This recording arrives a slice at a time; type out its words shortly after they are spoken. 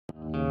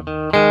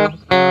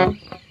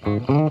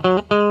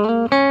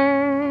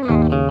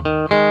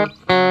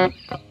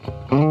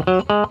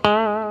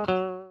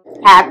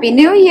Happy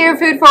New Year,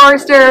 Food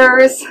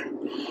Foresters!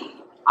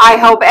 I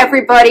hope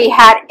everybody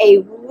had a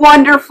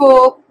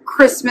wonderful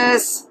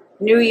Christmas,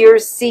 New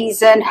Year's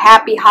season,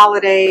 happy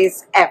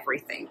holidays,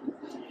 everything.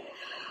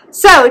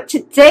 So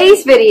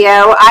today's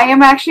video, I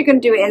am actually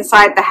going to do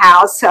inside the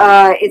house.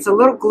 It's a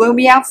little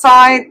gloomy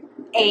outside,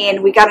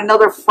 and we got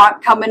another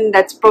front coming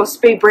that's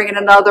supposed to be bringing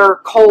another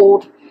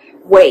cold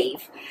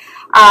wave.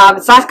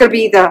 It's not going to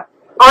be the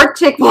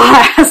Arctic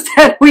blast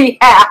that we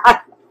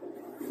had,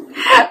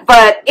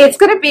 but it's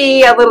going to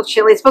be a little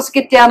chilly. It's supposed to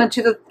get down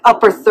into the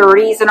upper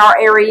 30s in our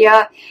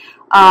area.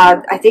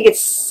 I think it's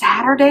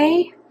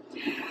Saturday.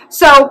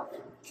 So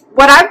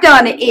what I've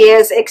done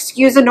is,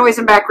 excuse the noise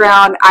in the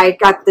background, I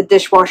got the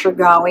dishwasher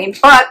going,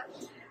 but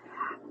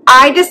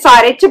I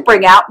decided to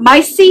bring out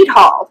my seed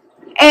haul.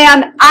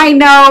 And I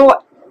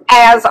know,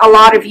 as a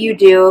lot of you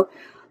do,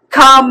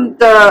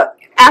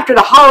 after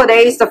the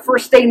holidays, the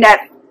first thing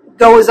that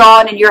goes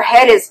on in your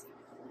head is,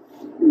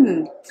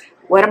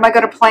 what am I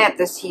going to plant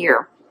this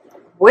year?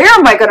 Where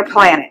am I going to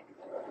plant it?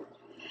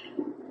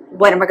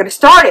 When am I going to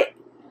start it?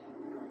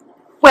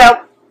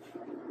 Well,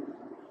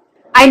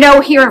 I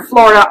know here in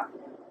Florida,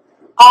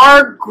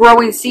 our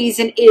growing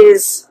season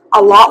is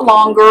a lot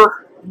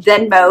longer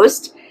than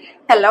most.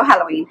 Hello,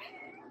 Halloween.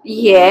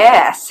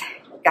 Yes,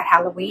 got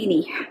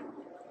Halloweeny.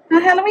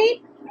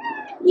 Halloween?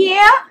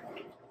 Yeah?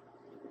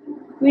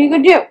 What are you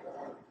going to do?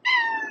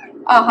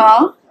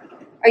 Uh-huh.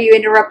 Are you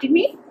interrupting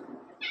me?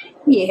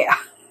 Yeah.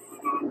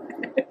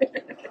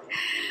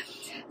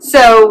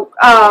 So,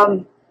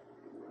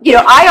 you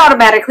know, I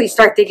automatically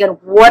start thinking,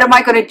 what am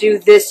I going to do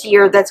this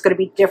year that's going to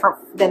be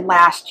different than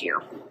last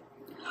year?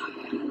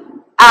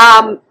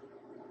 I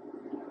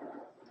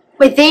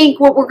think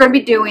what we're going to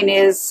be doing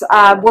is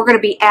we're going to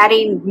be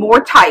adding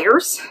more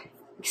tires,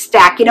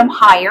 stacking them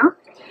higher.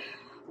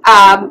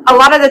 A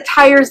lot of the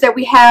tires that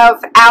we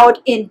have out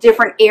in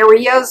different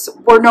areas,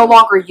 we're no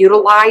longer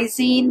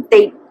utilizing.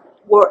 I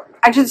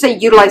shouldn't say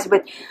utilizing,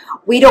 but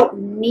we don't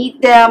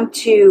need them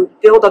to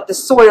build up the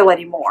soil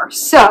anymore.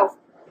 So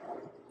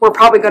we're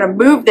probably going to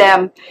move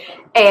them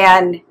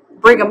and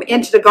bring them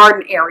into the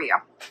garden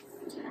area.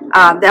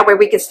 That way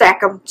we can stack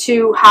them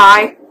too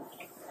high,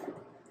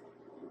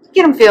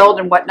 get them filled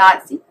and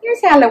whatnot. See,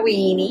 here's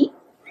Halloweeny.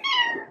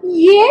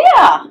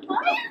 Yeah.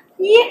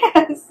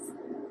 Yes.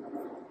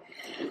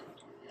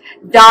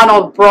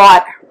 Donald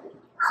brought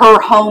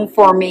her home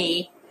for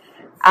me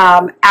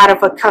out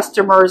of a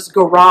customer's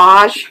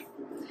garage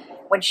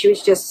when she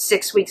was just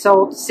 6 weeks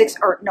old.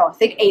 I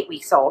think 8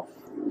 weeks old.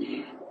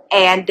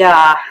 And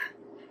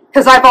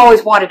because I've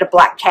always wanted a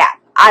black cat.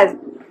 I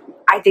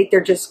think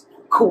they're just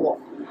cool.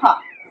 Huh.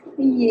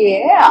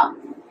 Yeah.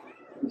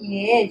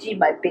 Yeah, she's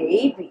my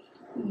baby.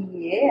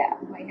 Yeah,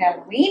 my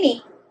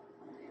Halloweeny.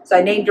 So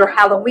I named her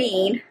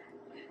Halloween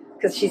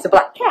because she's a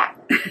black cat.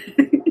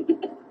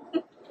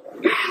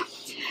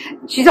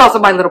 She's also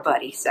my little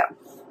buddy, so.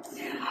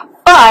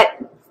 But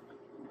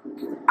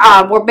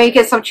we're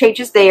making some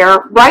changes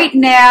there. Right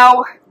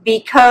now,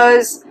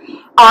 because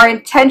our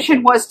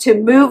intention was to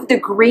move the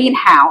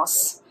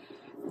greenhouse,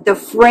 the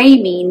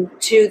framing,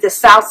 to the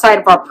south side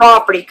of our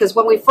property, because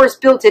when we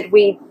first built it,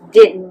 we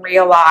didn't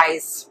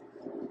realize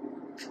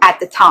at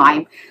the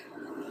time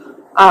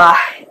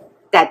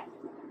that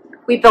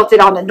we built it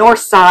on the north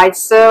side,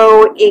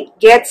 so it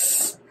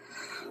gets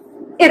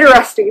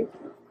interesting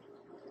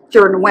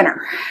during the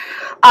winter.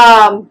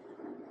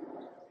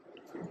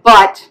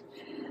 But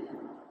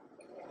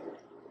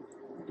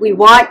we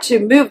want to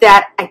move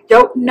that. I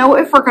don't know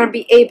if we're going to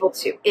be able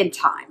to in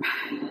time.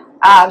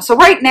 So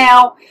right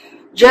now,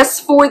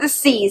 just for the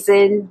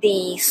season,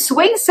 the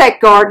swing set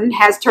garden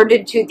has turned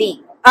into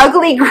the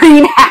ugly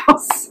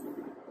greenhouse.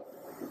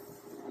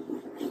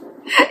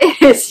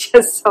 It is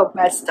just so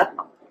messed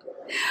up.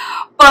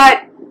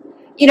 But,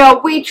 you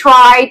know, we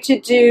try to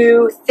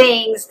do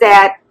things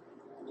that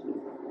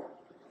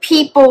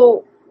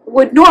people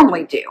would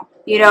normally do.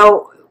 You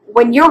know,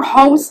 when you're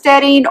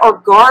homesteading or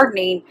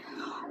gardening,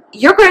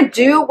 you're going to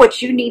do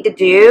what you need to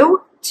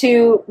do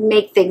to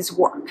make things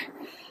work.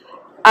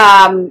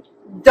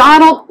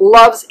 Donald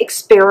loves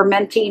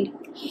experimenting.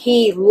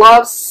 He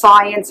loves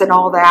science and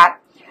all that.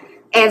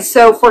 And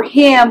so for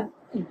him,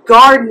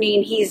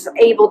 gardening, he's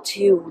able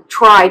to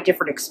try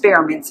different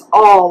experiments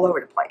all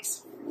over the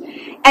place.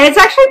 And it's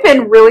actually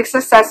been really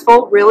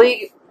successful.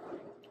 Really,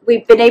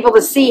 we've been able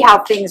to see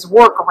how things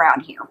work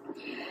around here.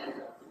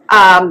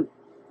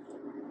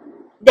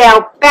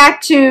 Now,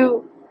 back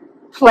to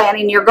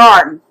planting your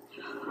garden.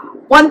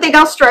 One thing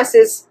I'll stress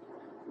is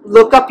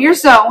look up your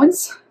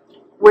zones,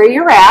 where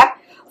you're at,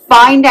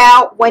 find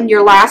out when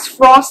your last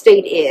frost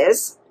date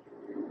is,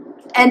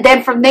 and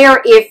then from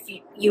there, if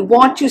you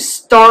want to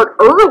start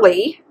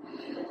early,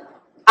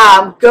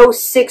 go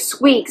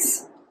 6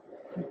 weeks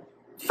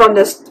from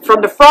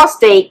the frost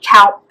date,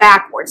 count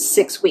backwards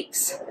 6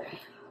 weeks.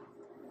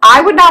 I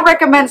would not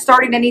recommend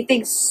starting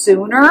anything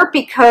sooner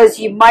because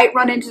you might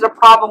run into the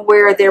problem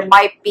where there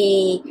might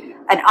be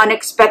an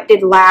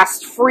unexpected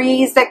last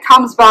freeze that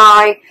comes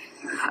by,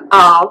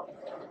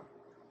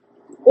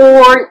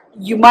 or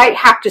you might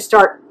have to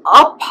start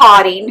up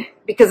potting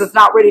because it's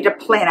not ready to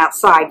plant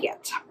outside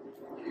yet.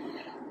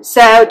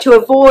 So to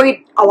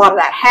avoid a lot of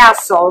that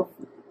hassle,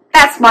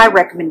 that's my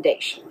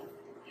recommendation.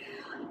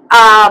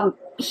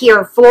 Here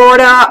in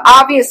Florida,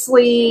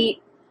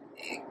 obviously,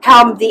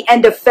 come the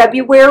end of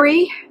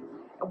February,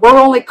 we're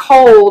only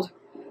cold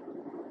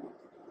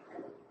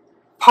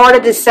part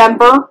of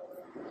December,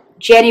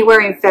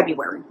 January, and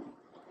February.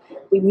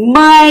 We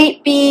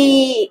might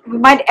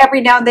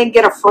every now and then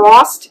get a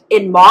frost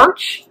in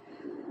March,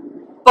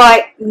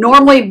 but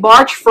normally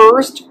March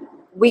 1st,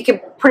 we can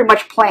pretty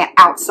much plant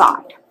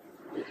outside.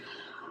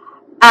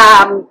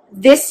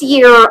 This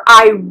year,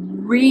 I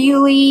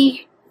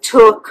really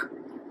took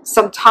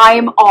some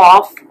time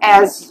off.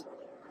 As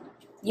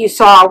you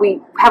saw,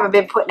 we haven't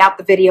been putting out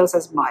the videos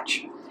as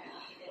much.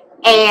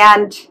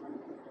 And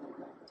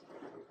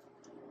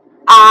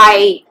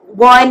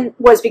one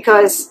was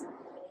because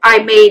I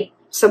made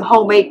some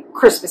homemade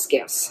Christmas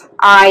gifts.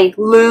 I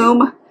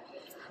loom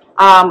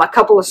a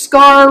couple of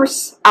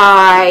scarves.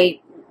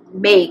 I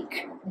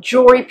make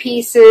jewelry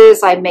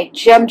pieces. I make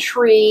gem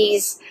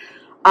trees.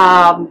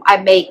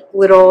 I make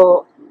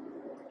little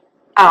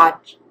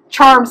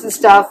charms and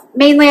stuff.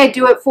 Mainly I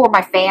do it for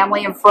my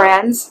family and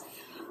friends.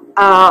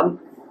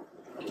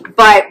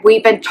 But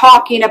we've been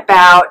talking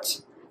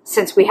about,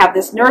 since we have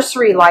this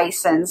nursery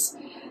license,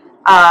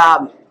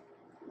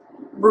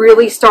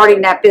 really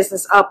starting that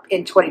business up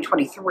in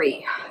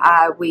 2023.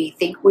 We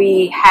think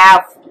we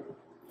have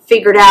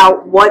figured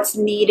out what's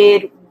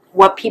needed,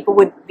 what people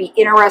would be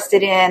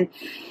interested in,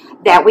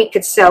 that we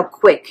could sell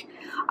quick.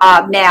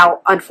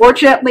 Now,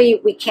 unfortunately,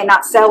 we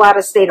cannot sell out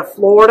of state of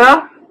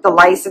Florida. The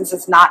license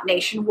is not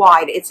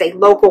nationwide. It's a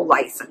local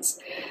license.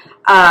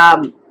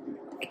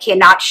 It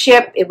cannot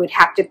ship. It would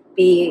have to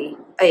be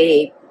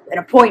an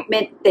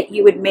appointment that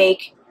you would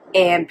make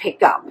and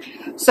pick up.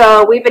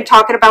 So we've been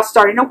talking about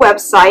starting a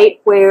website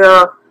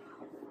where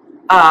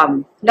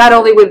not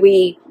only would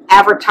we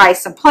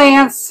advertise some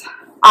plants,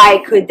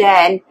 I could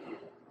then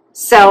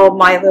sell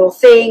my little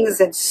things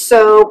and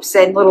soaps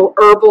and little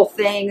herbal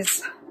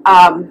things.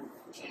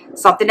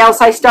 Something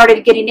else I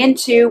started getting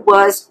into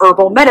was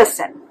herbal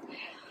medicine.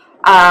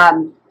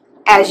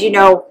 As you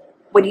know,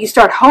 when you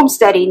start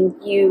homesteading,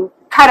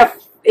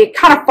 it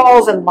kind of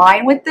falls in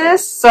line with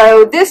this.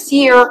 So this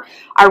year,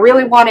 I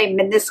really want a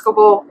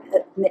medical garden.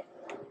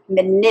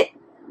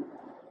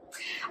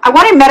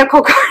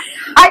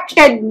 I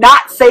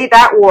cannot say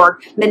that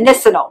word.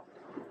 Medicinal.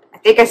 I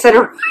think I said it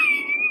right.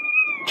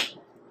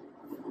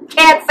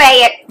 Can't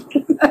say it.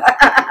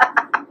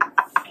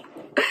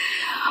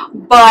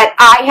 But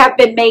I have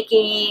been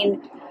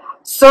making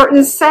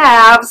certain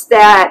salves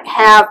that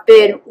have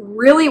been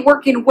really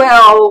working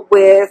well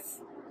with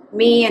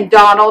me and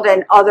Donald,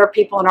 and other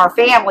people in our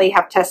family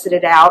have tested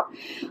it out.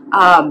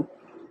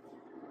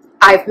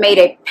 I've made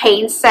a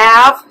pain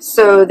salve,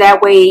 so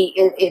that way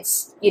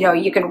it's, you know,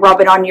 you can rub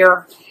it on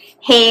your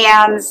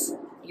hands,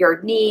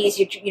 your knees.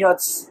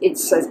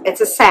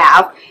 It's a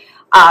salve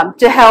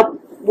to help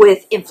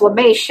with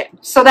inflammation.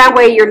 So that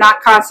way you're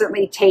not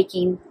constantly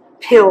taking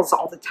pills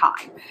all the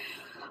time.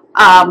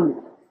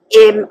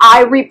 Am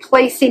I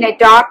replacing a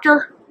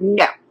doctor?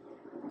 No.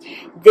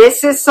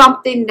 This is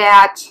something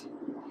that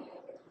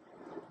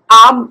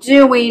I'm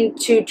doing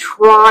to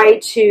try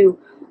to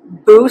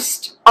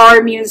boost our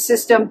immune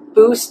system,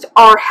 boost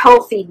our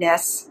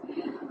healthiness.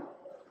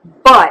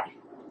 But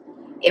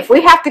if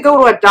we have to go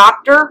to a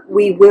doctor,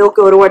 we will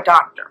go to a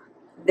doctor.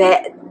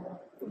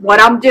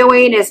 What I'm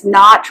doing is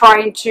not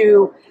trying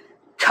to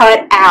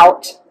cut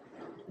out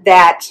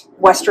that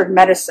Western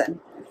medicine.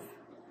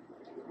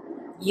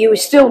 You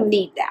still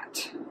need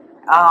that.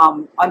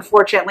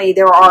 Unfortunately,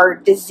 there are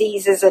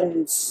diseases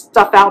and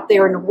stuff out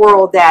there in the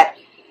world that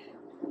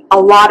a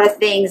lot of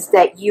things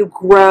that you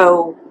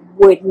grow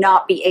would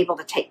not be able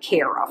to take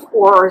care of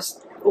or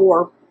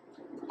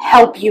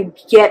help you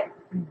get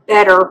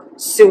better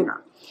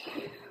sooner.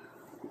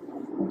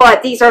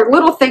 But these are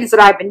little things that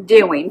I've been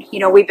doing. You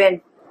know, we've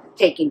been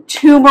taking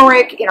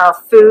turmeric in our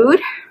food.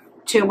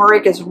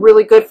 Turmeric is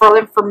really good for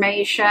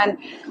inflammation.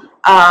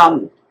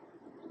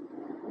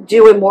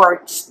 Doing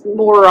more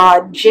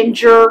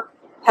ginger,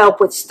 help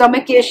with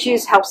stomach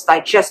issues, helps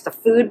digest the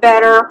food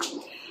better.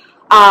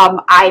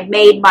 I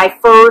made my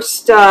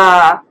first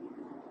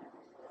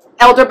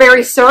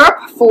elderberry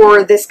syrup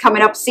for this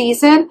coming up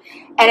season,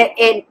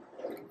 and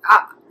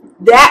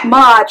that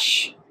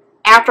much,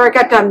 after I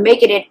got done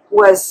making it,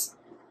 was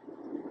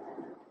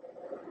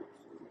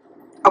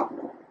a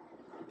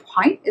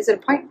pint. Is it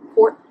a pint?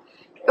 Quart?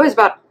 It was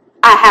about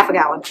a half a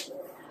gallon.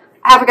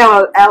 Half a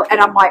gallon, and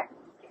I'm like,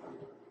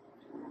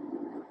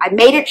 I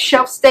made it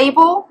shelf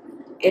stable.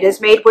 It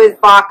is made with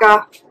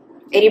vodka,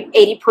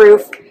 80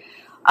 proof,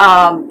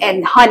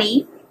 and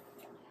honey.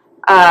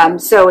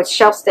 So it's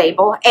shelf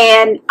stable.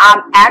 And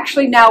I'm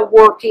actually now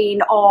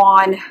working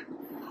on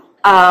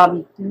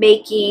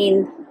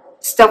making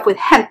stuff with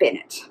hemp in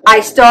it.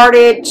 I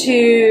started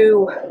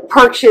to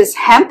purchase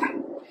hemp,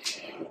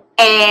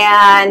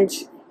 and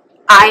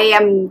I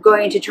am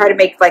going to try to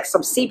make like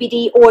some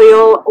CBD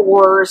oil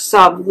or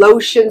some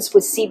lotions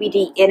with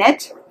CBD in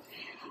it.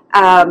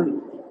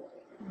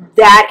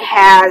 That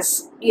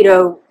has, you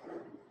know,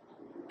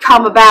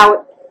 come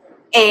about,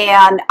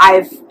 and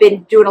I've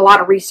been doing a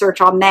lot of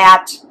research on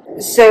that.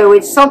 So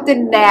it's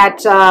something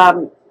that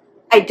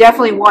I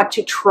definitely want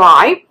to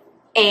try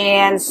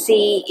and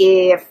see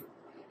if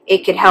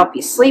it can help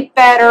you sleep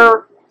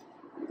better.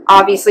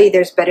 Obviously,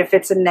 there's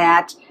benefits in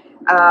that.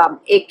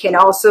 It can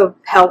also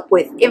help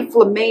with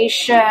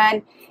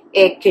inflammation.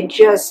 It can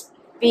just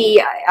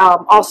be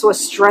also a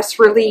stress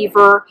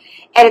reliever.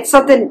 And it's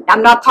something,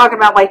 I'm not talking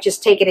about like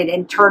just taking it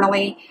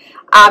internally.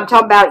 I'm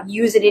talking about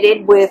using it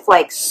in with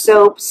like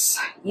soaps,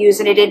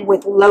 using it in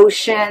with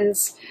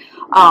lotions,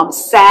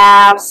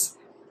 salves,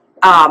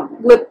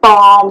 lip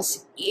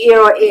balms. You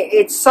know,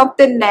 it's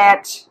something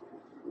that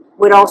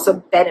would also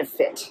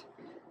benefit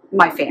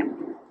my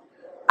family.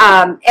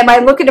 Am I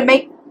looking to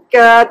make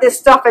this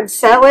stuff and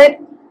sell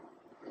it?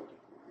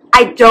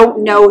 I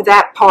don't know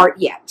that part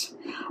yet.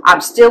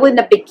 I'm still in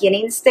the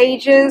beginning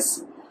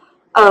stages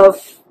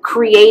of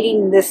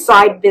creating this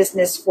side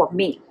business for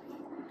me.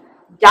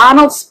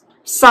 Donald's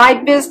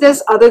side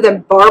business, other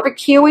than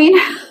barbecuing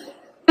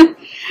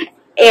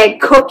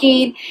and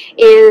cooking,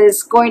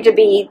 is going to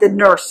be the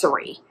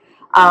nursery.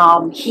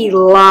 He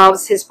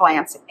loves his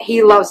plants.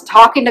 He loves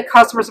talking to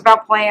customers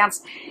about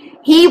plants.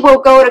 He will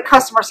go to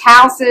customers'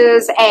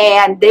 houses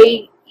and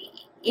they,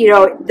 you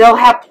know, they'll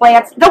have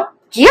plants. They'll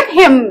give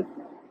him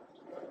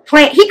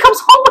plant. He comes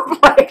home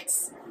with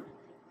plants.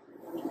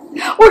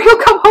 Or he'll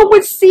come home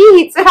with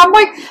seeds. And I'm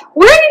like,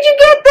 where did you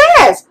get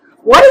this?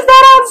 What is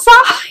that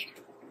outside?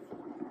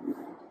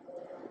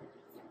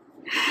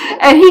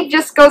 And he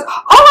just goes, oh,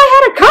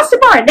 I had a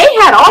customer and they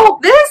had all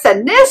this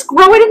and this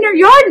growing in their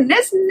yard and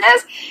this and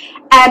this.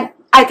 And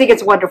I think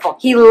it's wonderful.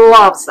 He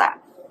loves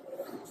that.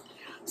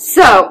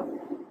 So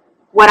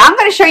what I'm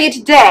going to show you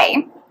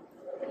today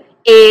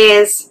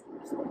is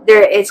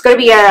it's going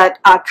to be a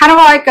kind of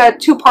like a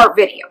two-part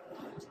video.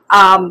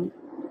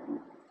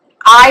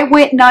 I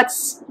went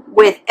nuts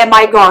with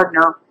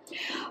MIGardner.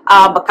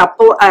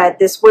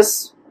 This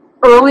was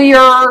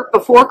earlier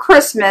before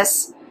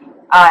Christmas.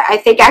 I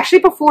think actually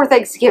before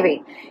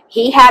Thanksgiving.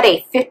 He had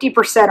a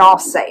 50%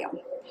 off sale.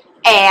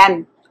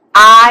 And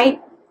I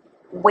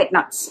went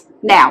nuts.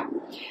 Now,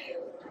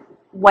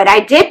 when I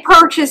did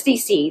purchase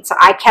these seeds,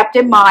 I kept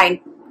in mind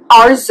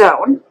our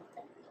zone.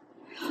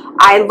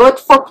 I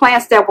looked for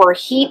plants that were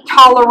heat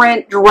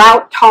tolerant,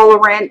 drought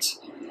tolerant.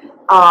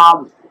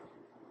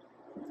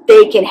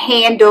 They can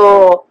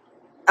handle,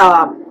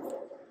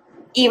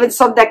 even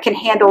some that can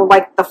handle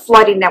like the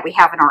flooding that we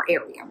have in our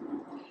area.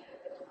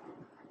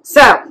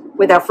 So,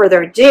 without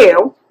further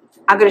ado,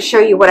 I'm going to show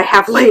you what I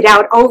have laid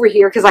out over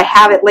here because I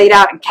have it laid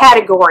out in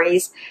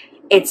categories.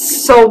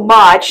 It's so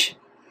much.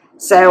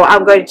 So,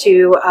 I'm going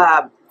to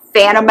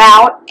fan them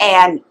out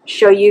and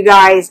show you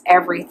guys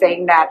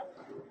everything that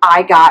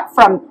I got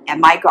from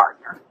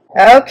MIGardner.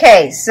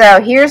 Okay,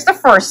 so here's the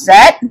first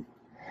set.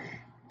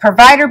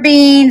 Provider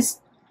beans.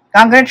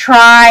 I'm going to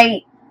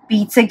try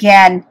beets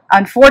again.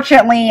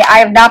 Unfortunately, I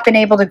have not been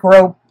able to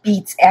grow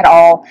beets at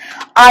all.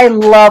 I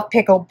love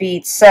pickled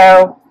beets,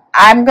 so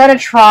I'm going to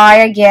try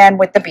again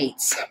with the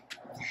beets.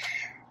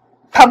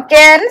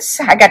 Pumpkins.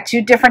 I got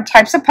two different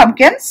types of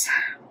pumpkins.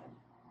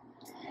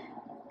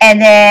 And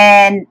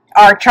then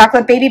our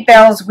chocolate baby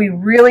bells. We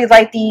really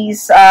like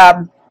these.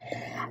 I'm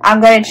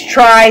going to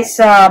try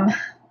some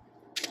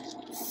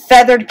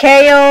feathered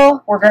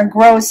kale. We're going to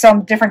grow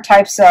some different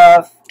types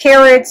of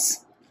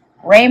carrots.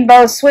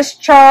 Rainbow Swiss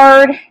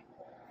chard.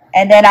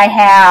 And then I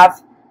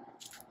have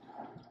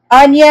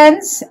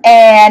onions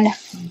and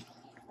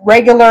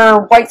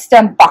regular white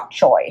stem bok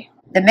choy.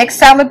 The mixed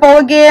salad bowl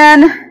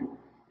again.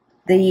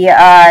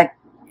 The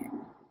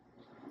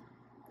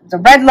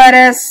red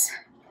lettuce.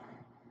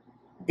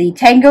 The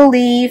tango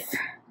leaf.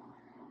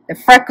 The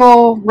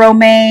freckle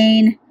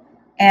romaine.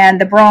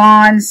 And the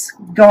bronze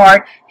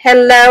gourd.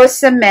 Hello,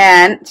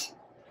 Cement.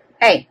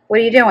 Hey, what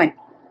are you doing?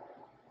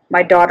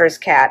 My daughter's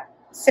cat.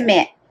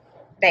 Cement.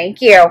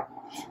 Thank you.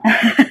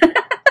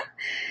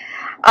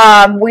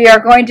 We are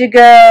going to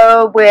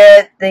go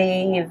with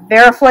the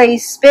Veriflay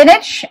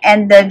spinach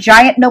and the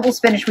giant noble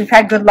spinach. We've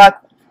had good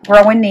luck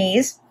growing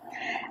these.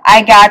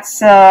 I got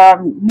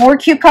some more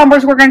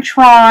cucumbers we're going to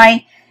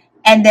try.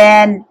 And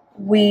then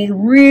we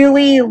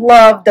really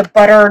love the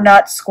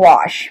butternut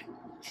squash.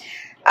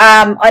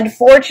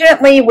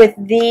 Unfortunately, with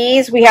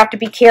these, we have to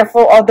be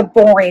careful of the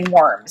boring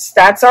worms.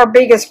 That's our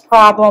biggest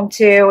problem,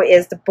 too,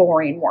 is the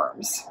boring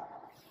worms.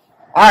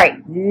 All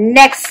right,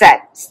 next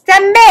set.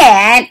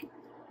 Cement.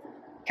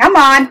 Come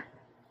on.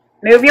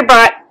 Move your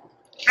butt.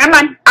 Come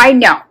on. I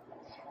know.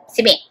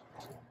 Cement.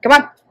 Come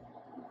on.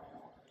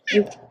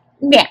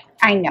 Yeah,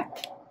 I know.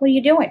 What are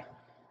you doing?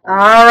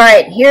 All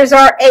right, here's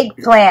our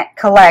eggplant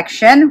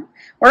collection.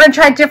 We're going to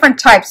try different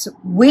types.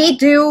 We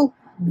do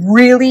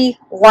really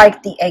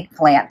like the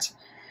eggplant.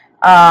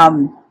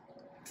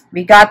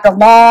 We got the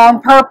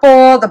long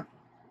purple, the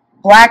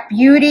black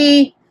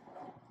beauty,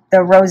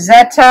 the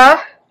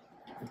Rosetta,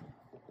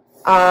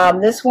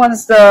 This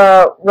one's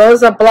the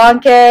Rosa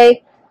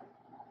Blanche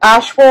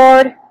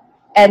Ashford,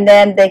 and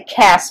then the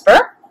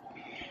Casper.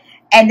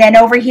 And then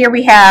over here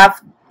we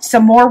have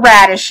some more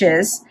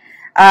radishes.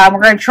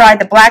 We're going to try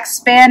the Black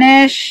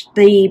Spanish,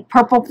 the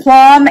Purple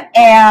Plum,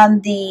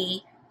 and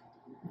the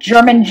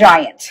German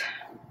Giant.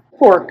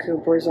 Poor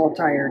Cooper's all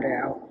tired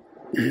out.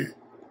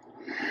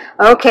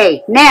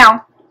 Okay,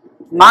 now,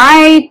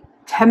 my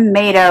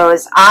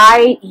tomatoes.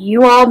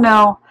 You all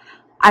know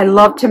I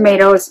love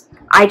tomatoes.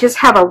 I just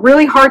have a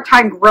really hard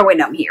time growing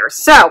them here.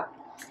 So,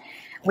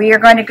 we are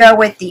going to go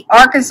with the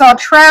Arkansas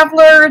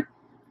Traveler,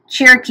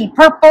 Cherokee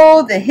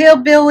Purple, the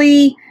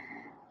Hillbilly,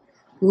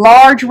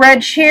 Large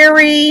Red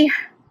Cherry,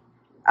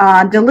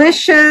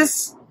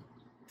 Delicious,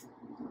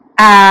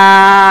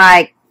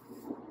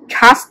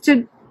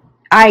 Custard,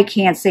 I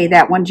can't say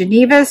that one,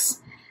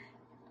 Geneva's,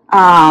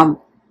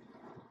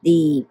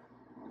 the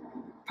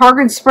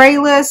Parkin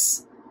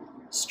Sprayless,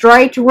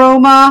 Striped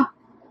Roma,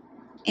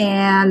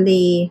 and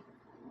the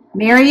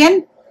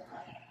Marion,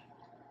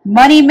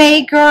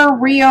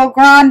 Moneymaker, Rio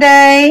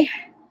Grande,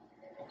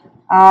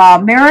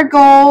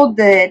 Marigold,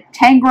 the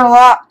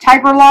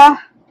Tigerla,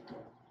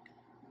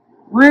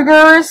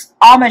 Ruger's,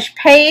 Amish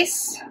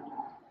Pace,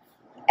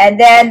 and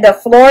then the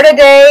Florida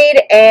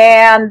Dade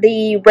and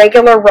the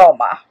regular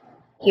Roma.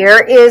 Here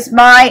is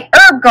my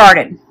herb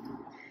garden.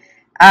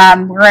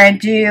 We're going to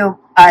do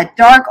a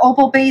dark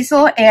opal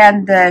basil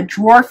and the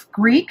dwarf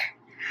Greek.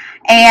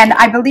 And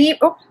I believe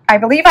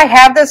I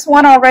have this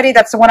one already.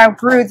 That's the one I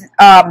grew.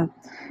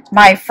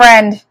 My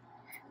friend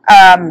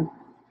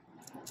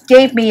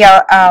gave me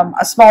a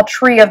small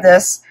tree of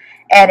this,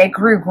 and it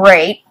grew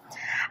great.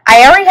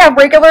 I already have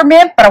regular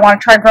mint, but I want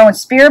to try growing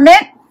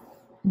spearmint.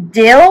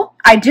 Dill.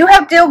 I do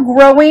have dill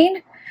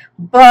growing,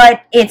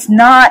 but it's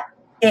not.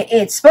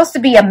 It's supposed to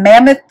be a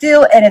mammoth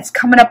dill, and it's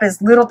coming up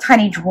as little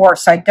tiny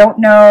dwarfs. So I don't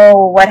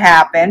know what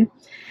happened.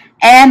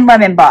 And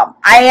lemon balm.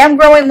 I am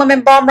growing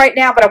lemon balm right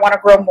now, but I want to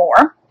grow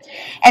more.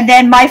 And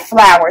then my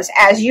flowers.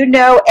 As you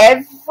know,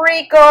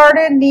 every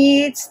garden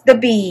needs the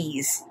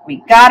bees.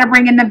 We got to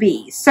bring in the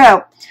bees.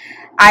 So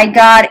I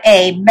got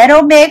a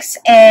meadow mix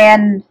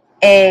and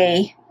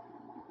a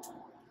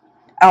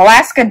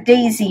Alaska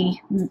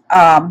daisy.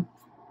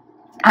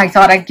 I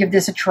thought I'd give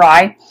this a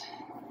try.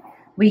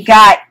 We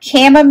got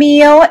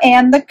chamomile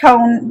and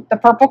the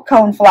purple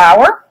cone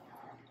flower.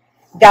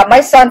 Got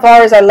my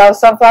sunflowers. I love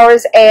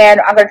sunflowers.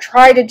 And I'm going to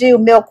try to do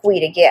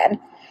milkweed again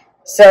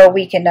so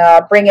we can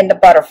bring in the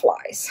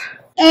butterflies.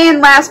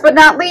 And last but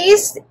not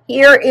least,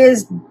 here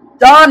is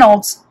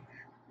Donald's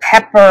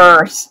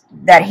peppers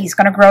that he's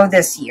going to grow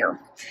this year.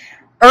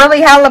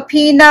 Early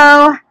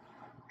jalapeno,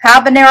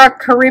 habanero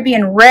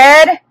Caribbean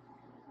red,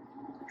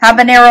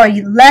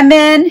 habanero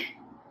lemon,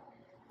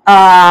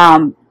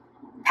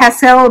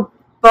 pastel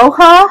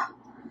boja,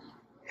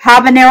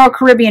 habanero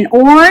Caribbean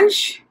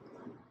orange,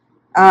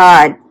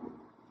 chinlet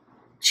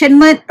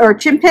or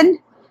chimpin,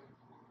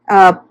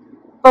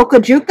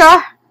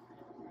 bocajuca,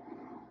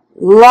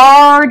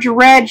 large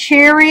red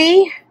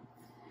cherry,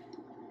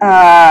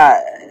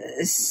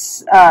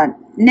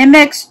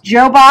 Nimex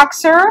Joe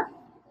Boxer.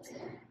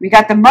 We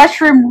got the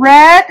mushroom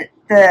red,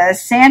 the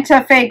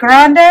Santa Fe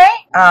Grande,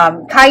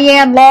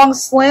 Cayenne Long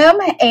Slim,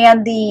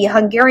 and the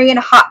Hungarian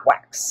Hot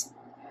Wax.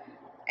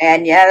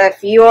 And yeah,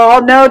 if you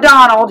all know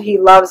Donald, he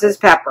loves his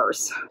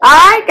peppers.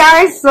 Alright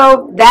guys,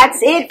 so that's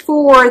it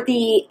for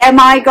the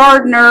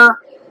MIGardner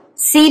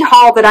seed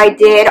haul that I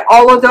did.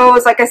 All of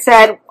those, like I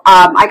said,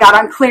 I got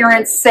on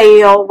clearance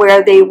sale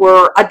where they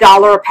were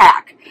 $1 a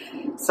pack.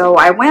 So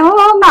I went a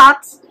little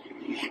nuts.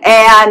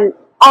 And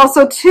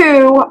also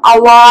too, a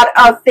lot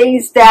of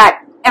things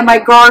that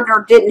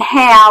MIGardner didn't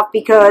have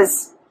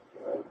because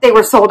they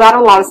were sold out,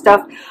 a lot of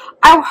stuff.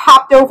 I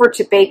hopped over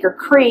to Baker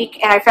Creek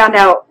and I found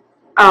out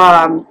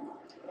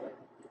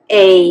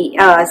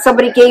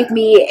somebody gave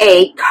me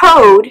a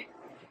code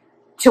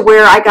to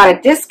where I got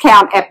a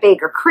discount at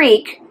Baker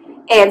Creek,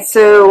 and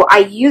so I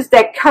used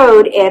that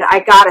code and I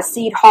got a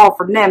seed haul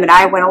from them, and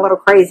I went a little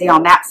crazy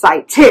on that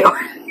site too.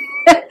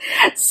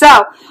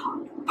 So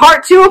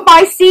part 2 of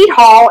my seed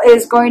haul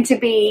is going to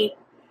be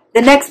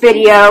the next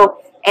video,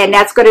 and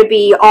that's going to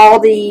be all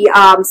the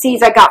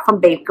seeds I got from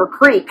Baker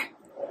Creek.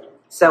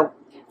 So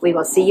we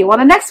will see you on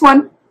the next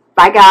one.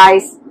 Bye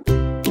guys.